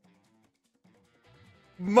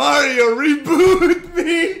 Mario, reboot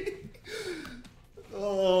me!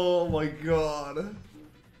 Oh my god.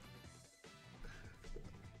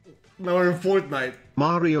 Now we're in Fortnite.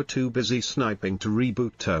 Mario too busy sniping to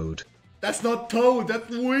reboot Toad. That's not Toad, that's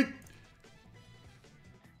Wood.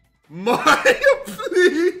 Mario,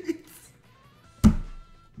 please.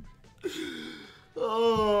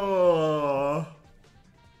 Oh.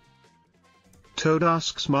 Toad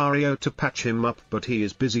asks Mario to patch him up, but he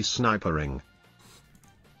is busy snipering.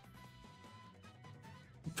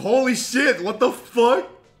 Holy shit, what the fuck?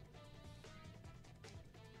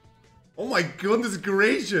 Oh my goodness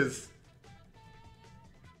gracious.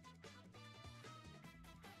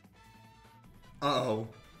 Uh-oh.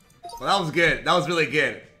 Well, that was good. That was really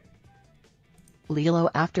good. Lilo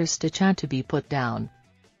after Stitch had to be put down.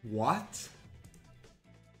 What?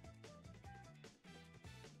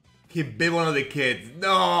 He bit one of the kids.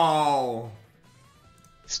 No!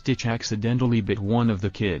 Stitch accidentally bit one of the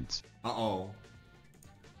kids. Uh-oh.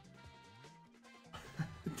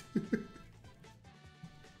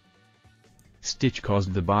 Stitch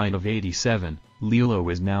caused the bite of 87, Lilo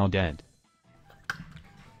is now dead.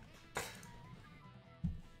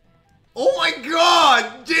 Oh my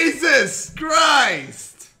god! Jesus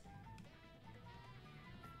Christ!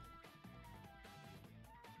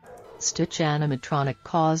 Stitch animatronic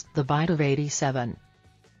caused the bite of 87.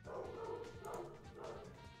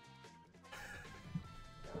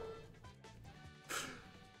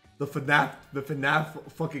 The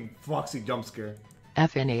FNAF fucking Foxy jump scare.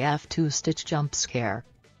 FNAF2 Stitch jump scare.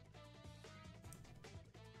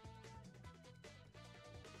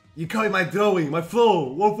 You copy my drawing, my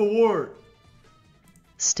flow, word for word.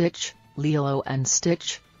 Stitch, Lilo and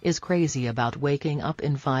Stitch, is crazy about waking up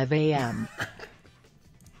in 5 AM.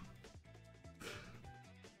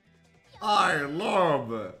 I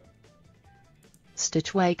love it.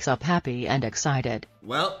 Stitch wakes up happy and excited.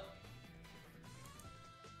 Well,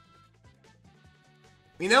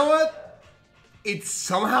 you know what? It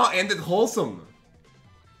somehow ended wholesome.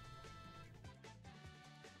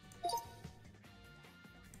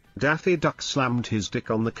 Daffy Duck slammed his dick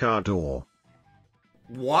on the car door.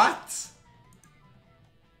 What?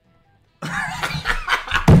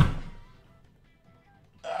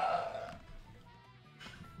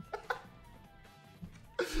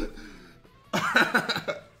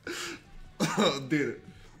 Oh, dude.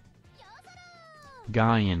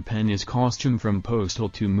 Guy in pen is costume from Postal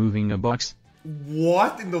to moving a box.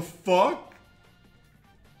 What in the fuck?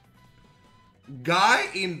 Guy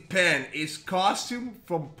in pen is costume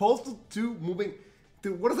from Postal to moving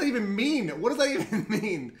to. What does that even mean? What does that even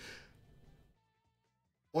mean?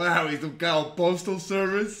 Wow, he's some kind of postal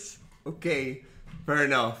service? Okay, fair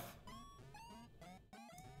enough.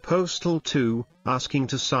 Postal 2, asking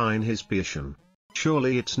to sign his petition.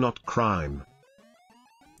 Surely it's not crime.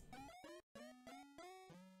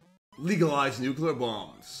 Legalize nuclear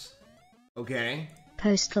bombs. Okay.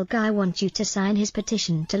 Postal guy wants you to sign his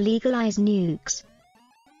petition to legalize nukes.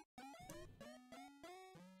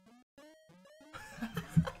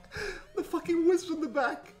 The fucking whisper in the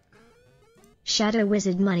back. Shadow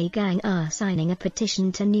Wizard Money Gang are signing a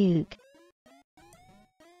petition to nuke.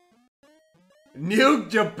 Nuke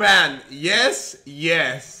Japan. Yes,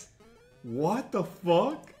 yes. What the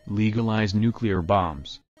fuck? Legalize nuclear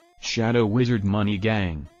bombs. Shadow Wizard Money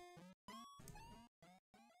Gang.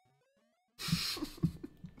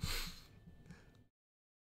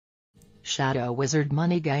 Shadow Wizard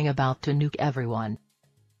Money Gang about to nuke everyone.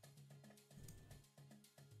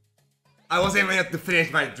 I wasn't even able to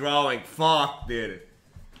finish my drawing. Fuck, dude.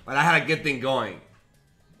 But I had a good thing going.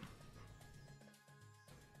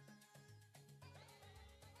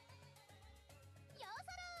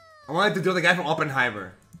 I wanted to do the guy from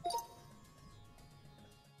Oppenheimer.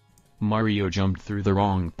 Mario jumped through the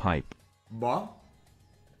wrong pipe. What?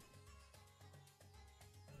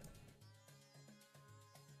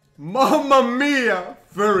 Mamma mia!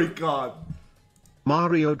 Furry god.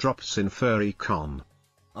 Mario drops in Furry Con.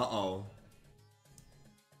 Uh-oh.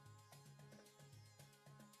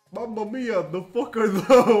 Mamma mia, the fuck are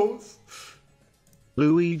those?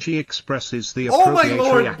 Luigi expresses the Oh my appropriate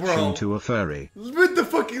lord, reaction bro. to a furry. With the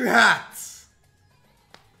fucking hats!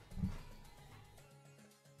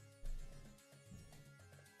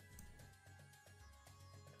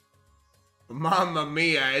 Mamma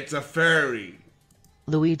mia, it's a furry.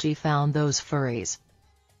 Luigi found those furries.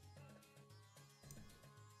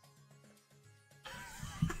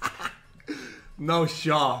 No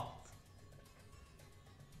shot.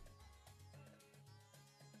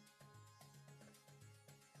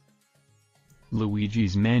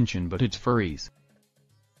 Luigi's mansion, but it's furries.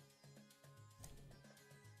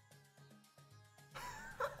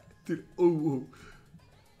 Dude, ooh.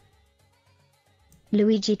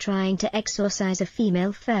 Luigi trying to exorcise a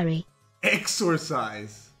female furry.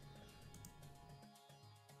 Exorcise.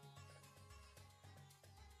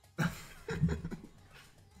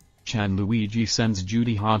 Chad Luigi sends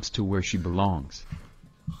Judy Hopps to where she belongs.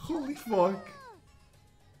 Holy fuck.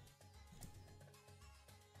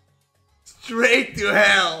 Straight to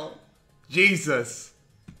hell. Jesus.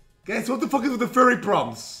 Guys, what the fuck is with the furry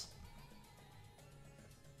prompts?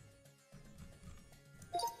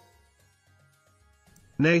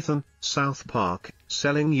 Nathan, South Park,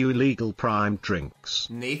 selling you illegal prime drinks.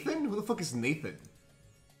 Nathan? Who the fuck is Nathan?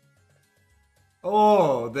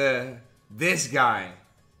 Oh, this guy.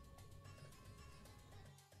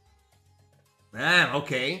 Ah,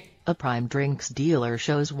 okay. A prime drinks dealer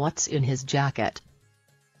shows what's in his jacket.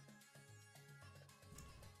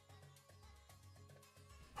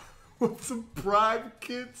 What's some prime,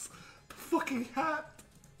 kids? The fucking hat.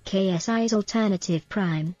 KSI's alternative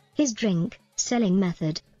prime, his drink, selling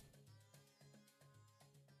method.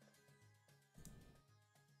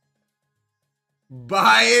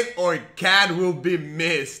 Buy it or Cat will be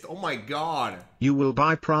missed. Oh my god. You will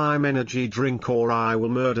buy prime energy drink or I will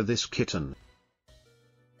murder this kitten.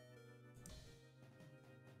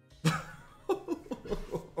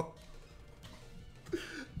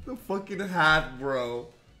 The fucking hat, bro.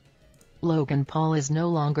 Logan Paul is no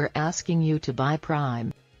longer asking you to buy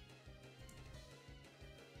prime.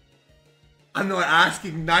 I'm not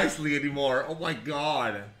asking nicely anymore. Oh my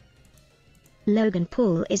god. Logan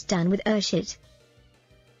Paul is done with shit.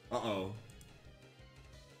 Uh-oh.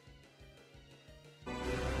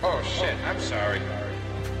 Oh shit, I'm sorry.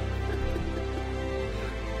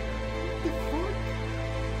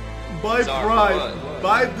 Buy prime.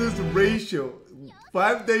 Buy this ratio.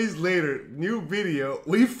 5 days later, new video,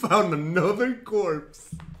 we found another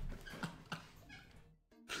corpse.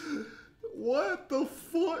 What the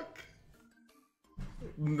fuck?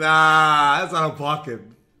 Nah, that's out of pocket.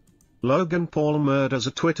 Logan Paul murders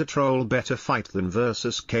a Twitter troll. Better fight than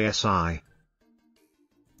versus KSI.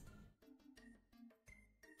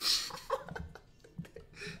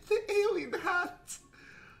 The alien hat.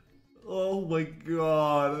 Oh my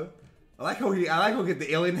god. I like how get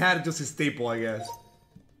the alien hat is just his staple, I guess.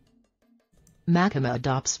 Makima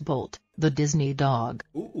adopts Bolt, the Disney dog.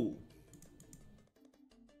 Ooh.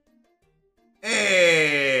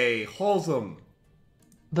 Hey, wholesome.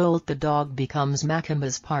 Bolt the dog becomes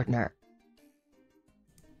Makima's partner.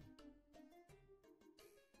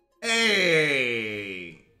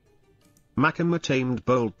 Hey. Makima tamed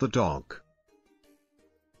Bolt the dog.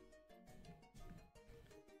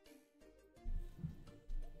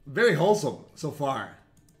 Very wholesome so far.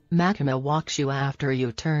 Makima walks you after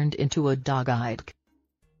you turned into a dog-eyed.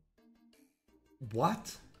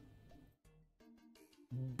 What?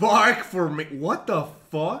 Bark for me. What the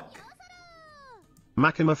fuck?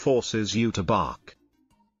 Makima forces you to bark.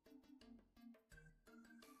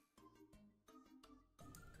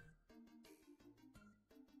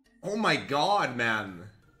 Oh my god, man.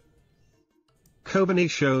 Kobani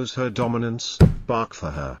shows her dominance. Bark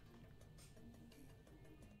for her.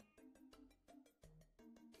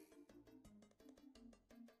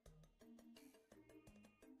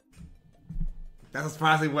 That's as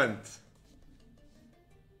far as it went.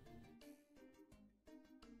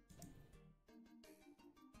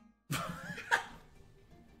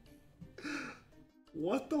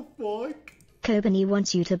 What the fuck? Kobani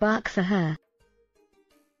wants you to bark for her.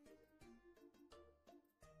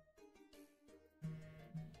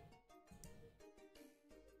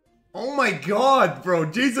 Oh my god, bro.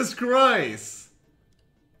 Jesus Christ.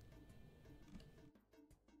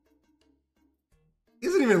 He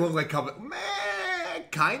doesn't even look like Kobani. Meh,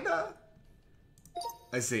 kinda.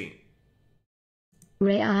 I see.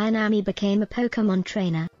 Rei Ayanami became a Pokemon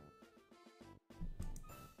trainer.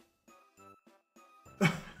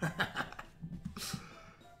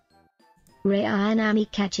 Rei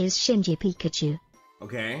Ayanami catches Shinji Pikachu.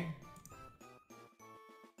 Okay.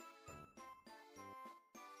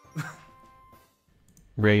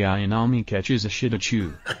 Rei Ayanami catches a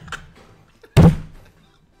Shitachu.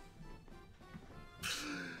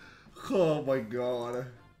 Oh my god.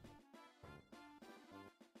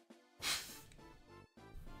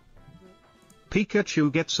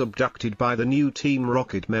 Pikachu gets abducted by the new Team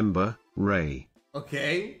Rocket member, Ray.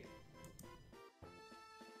 Okay.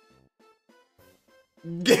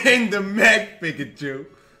 Getting the mech Pikachu.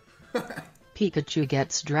 Pikachu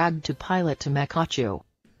gets dragged to pilot to Mekachu.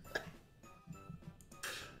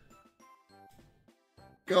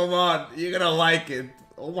 Come on, you're gonna like it.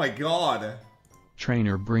 Oh my god.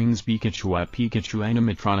 Trainer brings Pikachu at Pikachu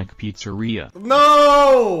Animatronic Pizzeria.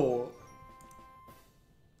 No!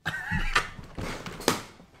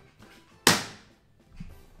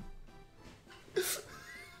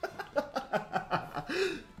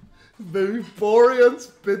 Vaporeon's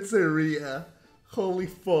Pizzeria. Holy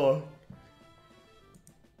fuck.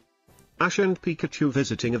 Ash and Pikachu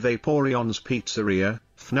visiting a Vaporeon's Pizzeria,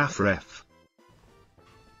 FNAF ref.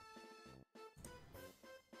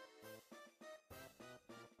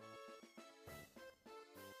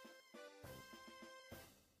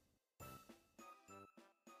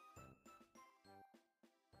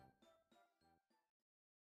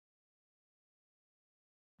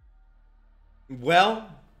 Well,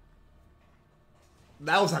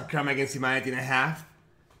 that was a crime against humanity and a half.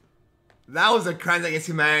 That was a crime against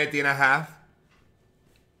humanity and a half.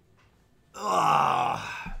 Ugh.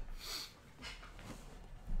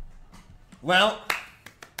 Well,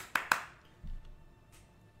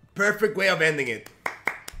 perfect way of ending it.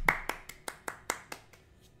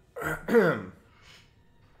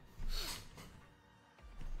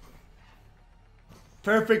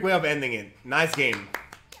 Perfect way of ending it. Nice game.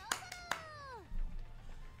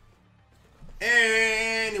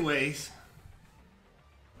 Anyways.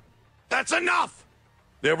 That's enough!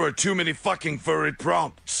 There were too many fucking furry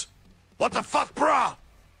prompts. What the fuck, brah?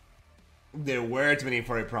 There were too many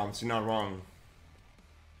furry prompts, you're not wrong.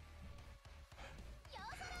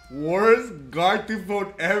 Worst Gartic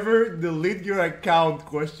Phone ever? Delete your account,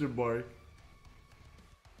 question mark.